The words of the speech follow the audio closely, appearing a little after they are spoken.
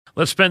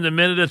Let's spend a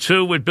minute or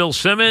two with Bill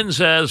Simmons,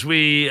 as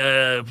we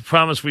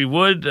promised we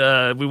would.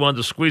 We wanted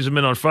to squeeze him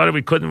in on Friday.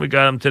 We couldn't. We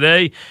got him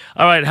today.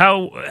 All right,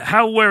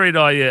 how worried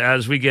are you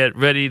as we get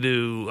ready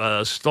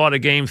to start a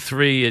Game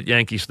 3 at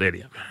Yankee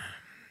Stadium?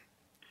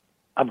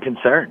 I'm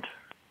concerned.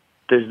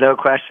 There's no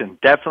question.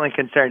 Definitely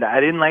concerned. I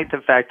didn't like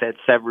the fact that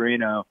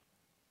Severino.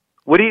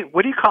 What do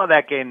you call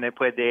that game they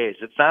played the A's?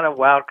 It's not a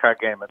wild card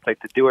game. It's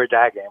like the do or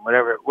die game,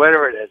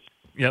 whatever it is.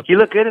 Yep. He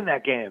looked good in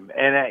that game,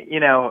 and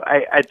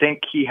I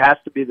think he has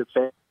to be the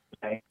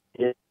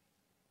favorite.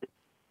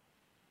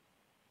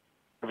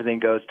 Everything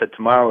goes to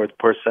tomorrow with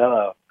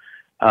Porcello,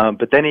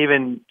 but then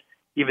even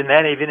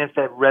if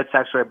the Red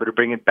Sox were able to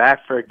bring it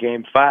back for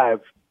Game 5,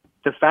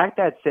 the fact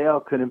that Sale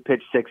couldn't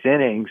pitch 6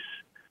 innings,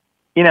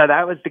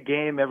 that was the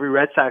game every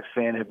Red Sox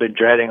fan had been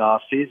dreading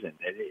all season.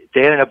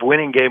 They ended up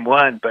winning Game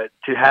 1, but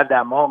to have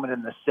that moment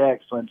in the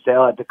 6th when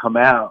Sale had to come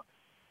out,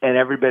 and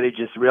everybody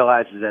just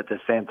realizes at the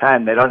same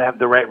time they don't have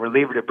the right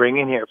reliever to bring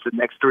in here for the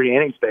next 3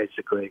 innings,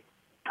 basically.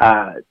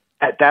 That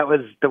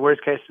was the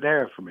worst-case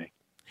scenario for me.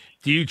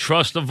 Do you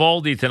trust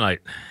Eovaldi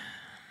tonight?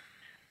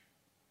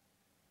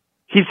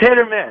 He's hit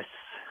or miss.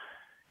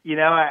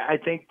 I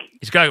think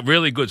he's got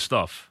really good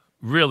stuff.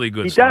 Really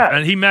good he stuff. Does.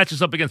 And he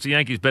matches up against the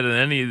Yankees better than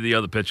any of the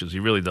other pitchers. He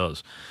really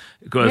does.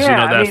 Because,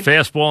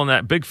 fastball and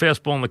that big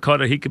fastball and the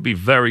cutter, he could be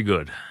very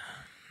good.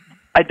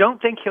 I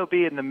don't think he'll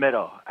be in the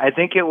middle. I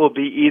think it will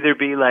either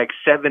be like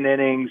 7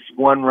 innings,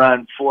 1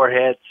 run, 4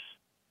 hits,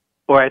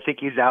 or I think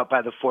he's out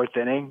by the 4th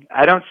inning.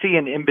 I don't see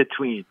an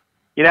in-between.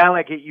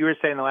 Like you were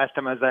saying the last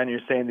time I was on,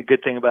 you're saying the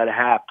good thing about a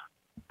Hap.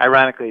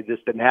 Ironically, this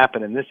didn't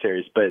happen in this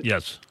series, but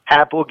yes,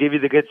 Hap will give you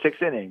the good 6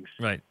 innings.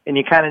 Right. And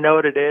you kind of know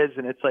what it is,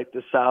 and it's like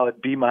the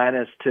solid B-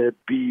 to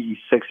B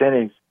 6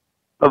 innings.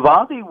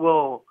 Eovaldi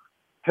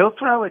he'll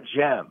throw a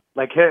gem.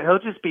 Like, he'll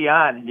just be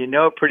on,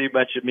 and pretty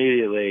much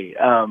immediately.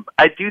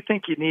 I do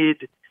think you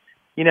need,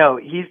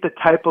 he's the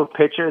type of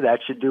pitcher that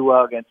should do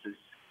well against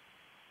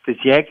this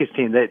Yankees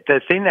team.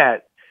 The thing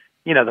that,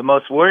 the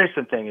most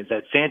worrisome thing is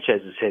that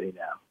Sanchez is hitting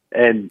now.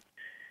 And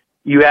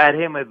you add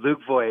him with Luke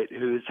Voit,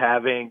 who's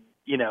having,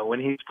 when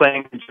he's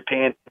playing in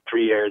Japan for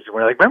 3 years, and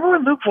we're like, remember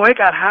when Luke Voit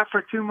got hot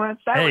for 2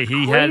 months?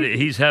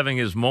 He's having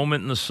his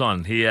moment in the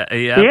sun. He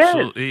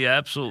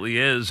absolutely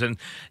is. And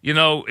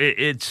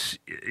it's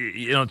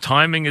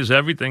timing is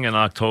everything in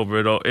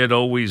October. It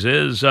always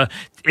is.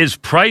 Is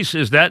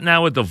that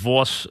now a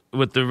divorce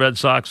with the Red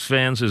Sox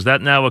fans? Is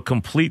that now a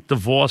complete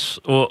divorce,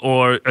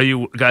 or are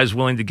you guys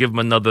willing to give him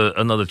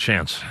another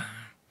chance?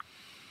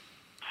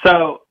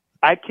 So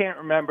I can't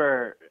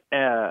remember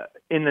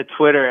in the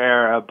Twitter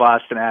era a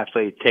Boston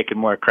athlete taking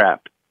more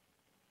crap.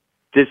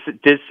 It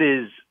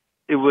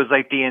was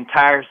like the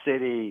entire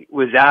city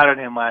was out on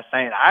him last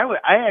night. I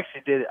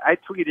actually did. I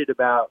tweeted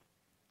about,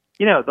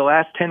 the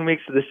last 10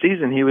 weeks of the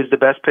season, he was the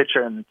best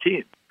pitcher on the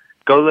team.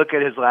 Go look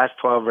at his last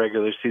 12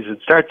 regular season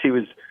starts. He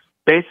was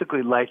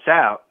basically lights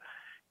out.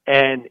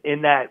 And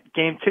in that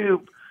Game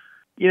 2,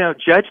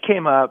 Judge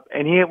came up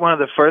and he hit one of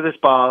the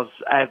furthest balls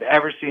I've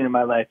ever seen in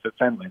my life at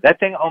Fenway. That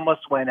thing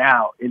almost went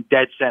out in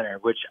dead center,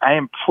 which I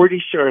am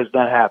pretty sure has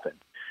not happened.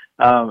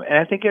 And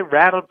I think it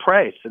rattled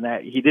Price and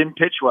that he didn't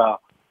pitch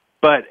well.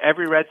 But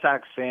every Red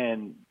Sox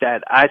fan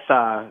that I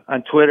saw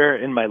on Twitter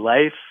in my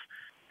life,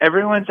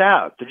 everyone's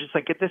out. They're just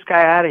like, get this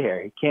guy out of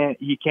here.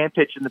 He can't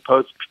pitch in the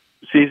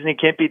postseason. He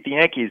can't beat the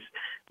Yankees.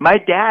 My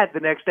dad,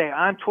 the next day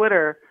on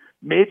Twitter,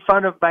 made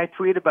fun of my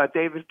tweet about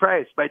David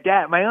Price.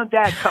 My own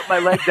dad cut my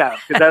legs out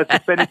because I was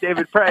defending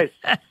David Price.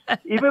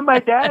 Even my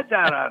dad's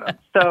out on him.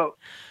 So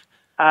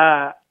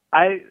I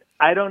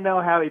don't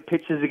know how he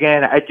pitches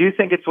again. I do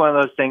think it's one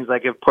of those things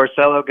like if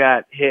Porcello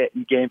got hit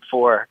in Game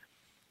 4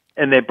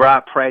 and they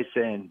brought Price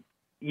in,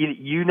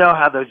 you know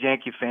how those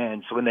Yankee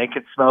fans, when they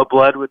can smell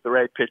blood with the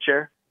right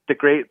pitcher, the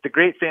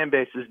great fan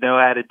bases know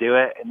how to do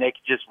it, and they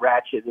can just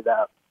ratchet it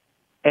up.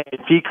 And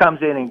if he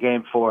comes in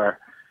Game 4,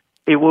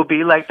 it will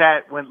be like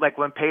that when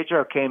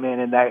Pedro came in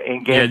Game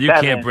 7. Yeah, you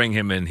can't bring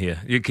him in here.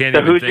 You can't.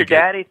 The even who's think your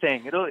daddy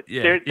thing.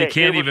 You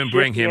can't even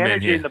bring him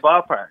in here in the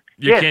ballpark.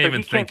 You can't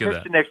even think of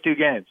that. The next 2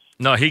 games.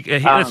 No,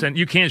 listen.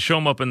 You can't show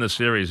him up in the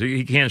series.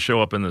 He can't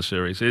show up in the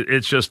series.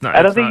 It's just not.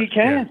 I don't think he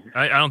can.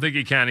 Yeah, I don't think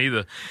he can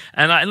either.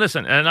 And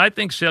I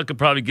think Sale could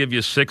probably give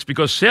you 6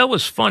 because Sale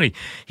was funny.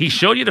 He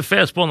showed you the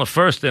fastball in the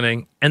 1st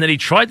inning, and then he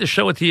tried to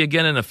show it to you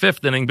again in the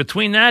 5th inning.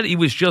 Between that, he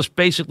was just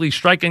basically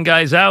striking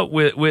guys out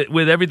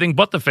with everything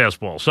but the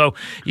fastball. So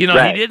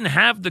Right. He didn't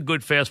have the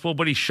good fastball,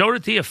 but he showed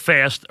it to you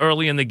fast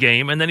early in the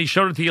game, and then he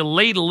showed it to you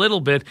late a little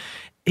bit.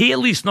 He at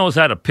least knows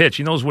how to pitch.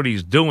 He knows what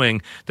he's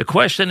doing. The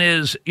question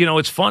is,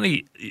 it's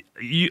funny.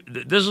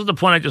 This is the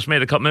point I just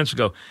made a couple minutes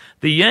ago.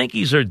 The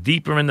Yankees are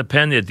deeper in the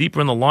pen. They're deeper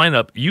in the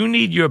lineup. You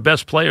need your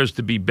best players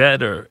to be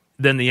better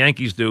than the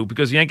Yankees do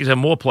because the Yankees have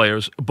more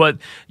players. But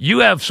you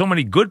have so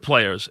many good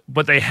players,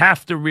 but they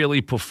have to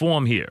really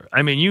perform here.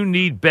 I mean, you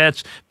need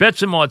Betts.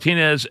 Betts and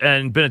Martinez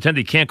and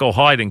Benintendi can't go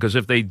hiding because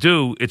if they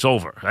do, it's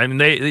over. I mean,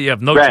 they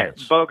have no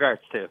chance. Bogarts,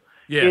 too.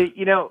 Yeah.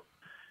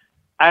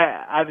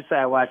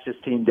 I watch this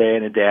team day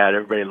in and day out.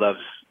 Everybody loves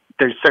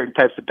there's certain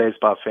types of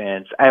baseball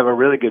fans. I have a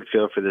really good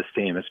feel for this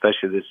team,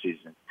 especially this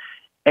season.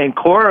 And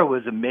Cora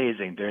was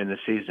amazing during the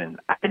season.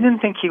 I didn't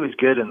think he was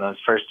good in those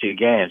first two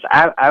games.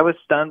 I was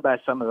stunned by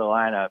some of the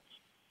lineups.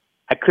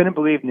 I couldn't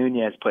believe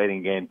Nunez played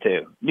in game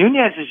 2.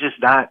 Nunez is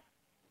just not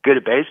good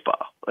at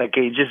baseball. Like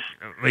he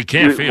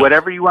can't field.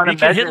 Whatever you want to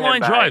measure. He can hit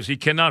line drives. He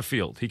cannot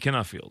field.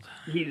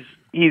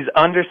 He's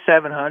under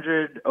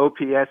 700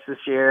 OPS this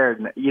year,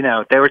 and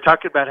they were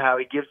talking about how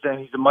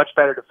he's a much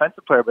better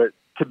defensive player. But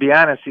to be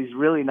honest, he's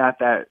really not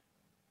that.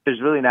 There's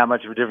really not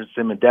much of a difference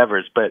in him and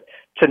Devers. But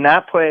to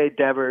not play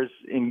Devers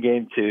in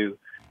game 2,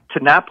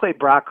 to not play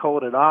Brock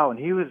Holt at all, and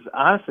he was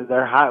honestly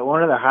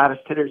one of their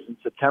hottest hitters in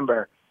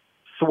September.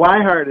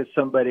 Swihart is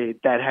somebody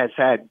that has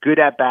had good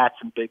at-bats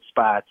in big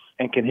spots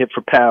and can hit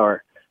for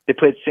power. They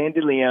played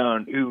Sandy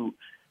Leon, who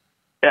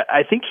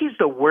I think he's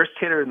the worst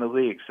hitter in the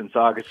league since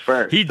August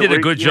 1st. He did a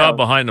good job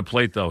behind the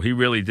plate, though. He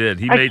really did.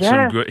 He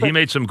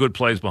made some good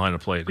plays behind the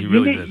plate. He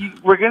really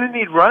did. We're going to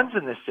need runs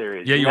in this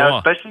series. Yeah, you are.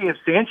 Especially if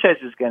Sanchez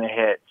is going to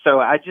hit.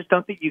 So I just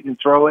don't think you can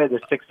throw away the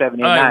 6, 7,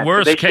 8, 9.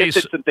 Worst they case,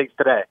 shifted some things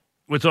today.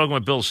 We're talking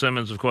about Bill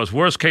Simmons, of course.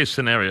 Worst case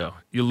scenario,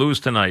 you lose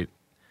tonight.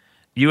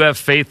 You have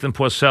faith in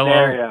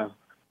Porcello?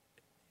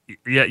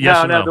 Yeah,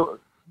 yes or no?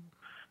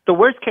 The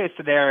worst case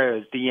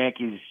scenario is the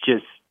Yankees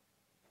just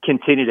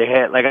continue to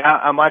hit. Like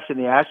I'm watching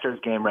the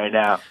Astros game right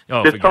now.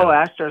 This whole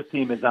Astros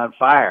team is on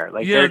fire.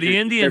 Like the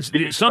Indians.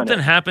 Something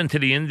happened to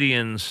the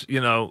Indians.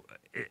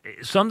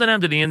 Something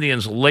happened to the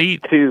Indians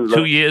late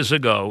 2 years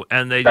ago,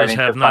 and they just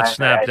have not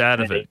snapped out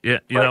of it. Yeah,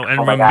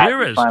 and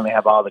Ramirez finally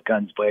have all the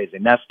guns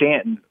blazing. Now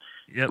Stanton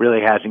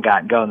really hasn't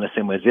gotten going the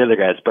same way as the other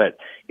guys, but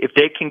if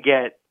they can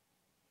get.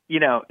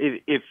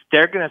 If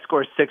they're going to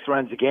score 6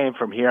 runs a game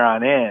from here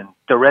on in,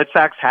 the Red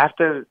Sox have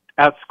to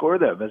outscore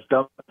them, as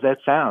dumb as that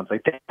sounds.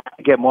 Like, they have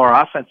to get more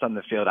offense on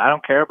the field. I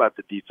don't care about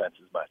the defense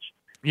as much.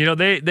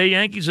 The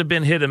Yankees have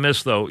been hit or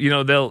miss, though.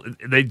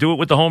 They do it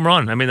with the home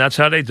run. I mean, that's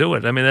how they do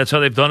it. I mean, that's how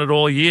they've done it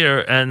all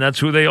year, and that's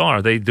who they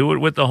are. They do it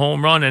with the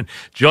home run, and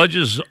Judge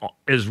is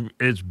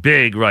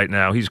big right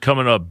now. He's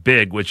coming up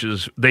big, which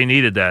is they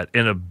needed that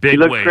in a big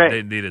way. Great.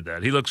 They needed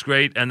that. He looks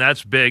great, and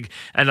that's big.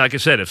 And like I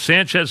said, if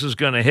Sanchez is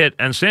going to hit,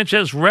 and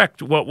Sanchez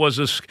wrecked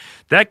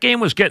that game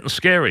was getting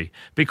scary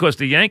because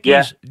the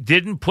Yankees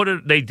didn't put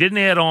it. They didn't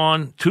add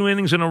on 2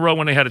 innings in a row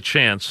when they had a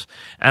chance.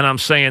 And I'm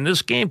saying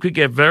this game could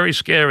get very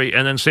scary.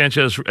 And then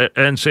Sanchez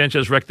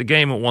wrecked the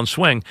game at one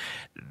swing.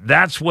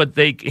 That's what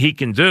he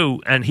can do,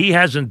 and he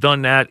hasn't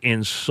done that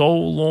in so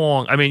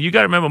long. I mean, you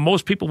got to remember,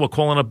 most people were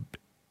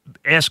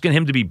asking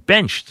him to be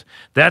benched.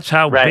 That's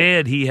how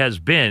bad he has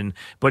been.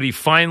 But he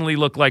finally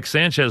looked like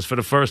Sanchez for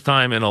the first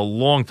time in a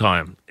long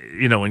time.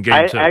 In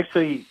game 2.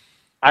 Actually,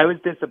 I was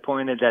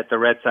disappointed that the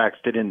Red Sox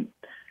didn't.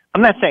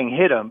 I'm not saying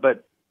hit him,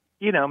 but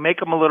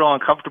make him a little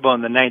uncomfortable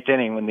in the 9th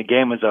inning when the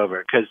game was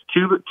over. Because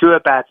two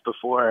at bats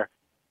before,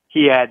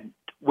 he had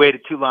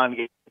waited too long to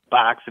get the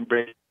box and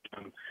bring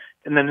him.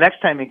 And the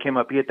next time he came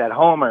up, he hit that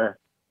homer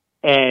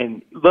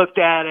and looked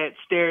at it,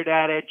 stared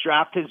at it,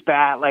 dropped his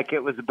bat like it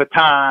was a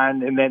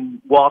baton, and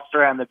then waltzed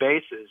around the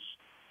bases.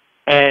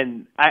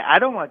 And I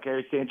don't want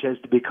Gary Sanchez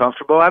to be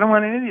comfortable. I don't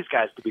want any of these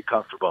guys to be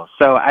comfortable.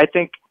 So I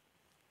think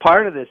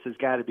part of this has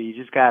got to be you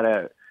just got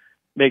to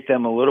make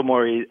them a little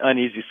more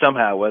uneasy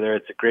somehow, whether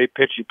it's a great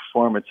pitching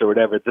performance or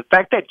whatever. The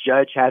fact that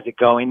Judge has it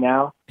going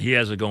now. He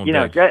has it going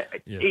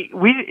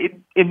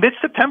in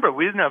mid-September,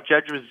 we didn't know if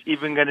Judge was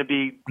even going to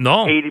be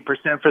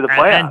 80% for the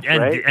playoffs,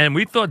 right? And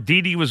we thought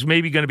Didi was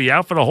maybe going to be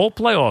out for the whole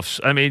playoffs.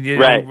 I mean,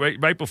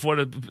 right before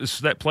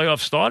that playoff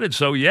started.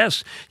 So,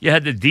 yes, you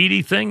had the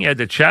Didi thing, you had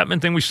the Chapman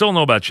thing. We still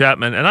know about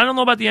Chapman. And I don't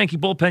know about the Yankee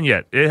bullpen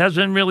yet. It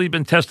hasn't really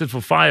been tested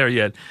for fire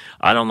yet.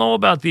 I don't know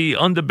about the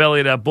underbelly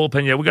of that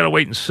bullpen yet. We got to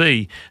wait and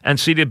see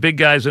the big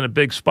guys in a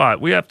big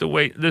spot. We have to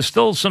wait. There's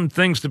still some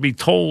things to be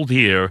told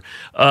here.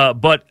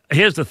 But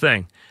here's the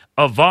thing.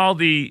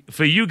 Evaldi,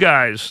 for you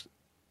guys,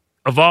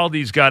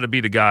 Evaldi's got to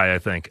be the guy, I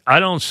think. I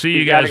don't see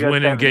you guys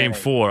winning Game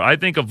 4. I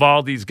think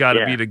Evaldi's got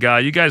to be the guy.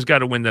 You guys got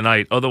to win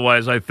tonight.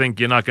 Otherwise, I think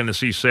you're not going to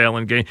see Sale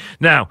in game.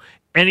 Now,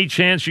 any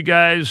chance you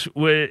guys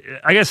would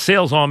 – I guess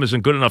Sale's arm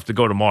isn't good enough to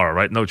go tomorrow,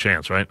 right? No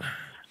chance, right?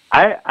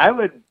 I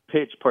would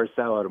pitch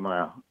Porcello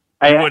tomorrow.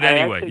 You would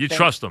anyway. You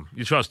trust him.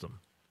 You trust him.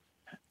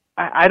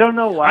 I don't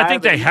know why. I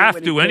think they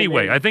have to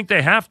anyway. I think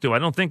they have to. I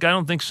don't think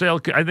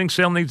Sale – I think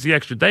Sale needs the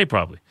extra day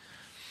probably.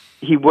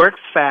 He works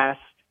fast.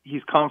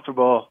 He's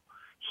comfortable.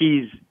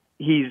 He's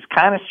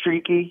kind of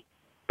streaky,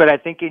 but I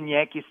think in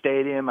Yankee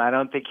Stadium, I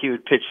don't think he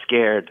would pitch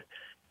scared.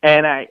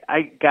 And I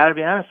got to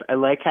be honest, I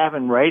like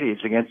having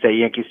righties against the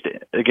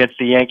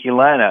Yankee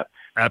lineup.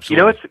 Absolutely. You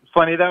know what's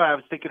funny though? I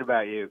was thinking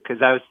about you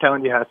because I was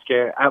telling you how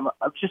scared I'm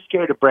just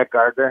scared of Brett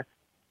Gardner.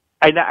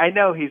 I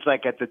know he's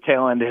like at the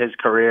tail end of his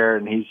career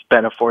and he's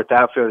been a 4th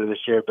outfielder this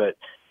year, but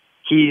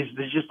he's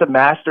just a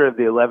master of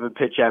the 11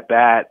 pitch at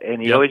bat,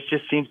 and he always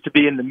just seems to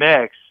be in the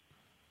mix.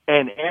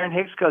 And Aaron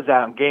Hicks goes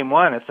out in game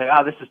 1. It's like,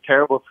 oh, this is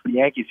terrible for the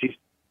Yankees. He's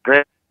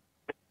great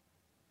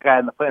guy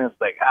in the plane. It's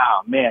like,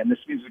 oh man, this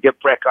means we get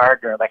Brett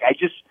Gardner. Like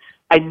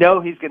I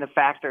know he's going to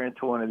factor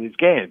into one of these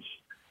games.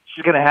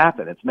 just going to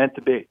happen. It's meant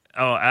to be.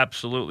 Oh,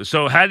 absolutely.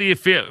 So how do you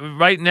feel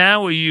right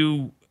now? Are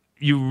you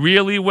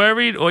really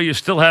worried, or you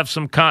still have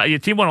some your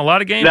team won a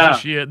lot of games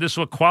this year. This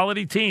was a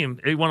quality team.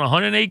 They won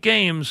 108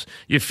 games.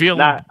 You feel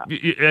are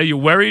you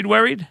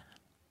worried?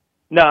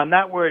 No, I'm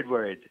not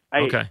worried.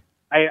 Okay.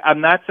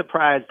 I'm not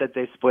surprised that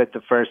they split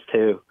the first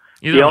two.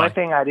 The only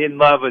thing I didn't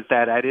love was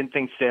that I didn't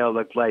think Sale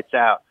looked lights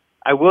out.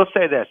 I will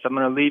say this. I'm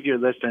going to leave your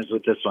listeners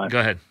with this one. Go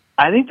ahead.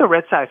 I think the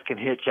Red Sox can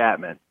hit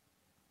Chapman.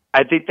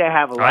 I think they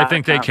have a lot. I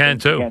think they can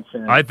too.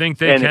 I think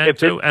they can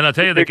too. And I'll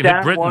tell you, they can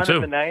hit Britton too.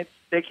 In the ninth,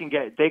 they can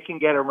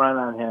get a run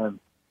on him.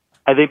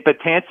 I think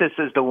Betances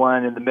is the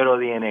one in the middle of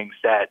the innings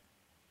that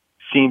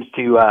seems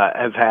to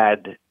have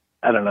had,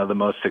 I don't know, the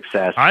most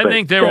success. I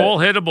think they're all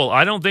hittable.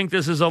 I don't think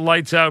this is a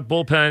lights out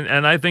bullpen,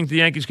 and I think the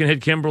Yankees can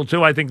hit Kimbrel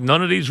too. I think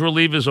none of these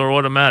relievers are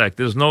automatic.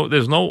 There's no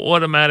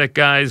automatic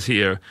guys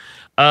here.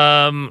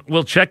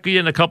 We'll check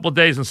you in a couple of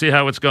days and see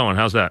how it's going.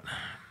 How's that?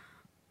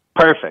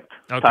 Perfect.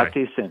 Okay. Talk to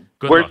you soon.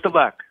 Good Worst of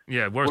luck.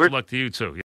 Yeah, worst of luck to you too.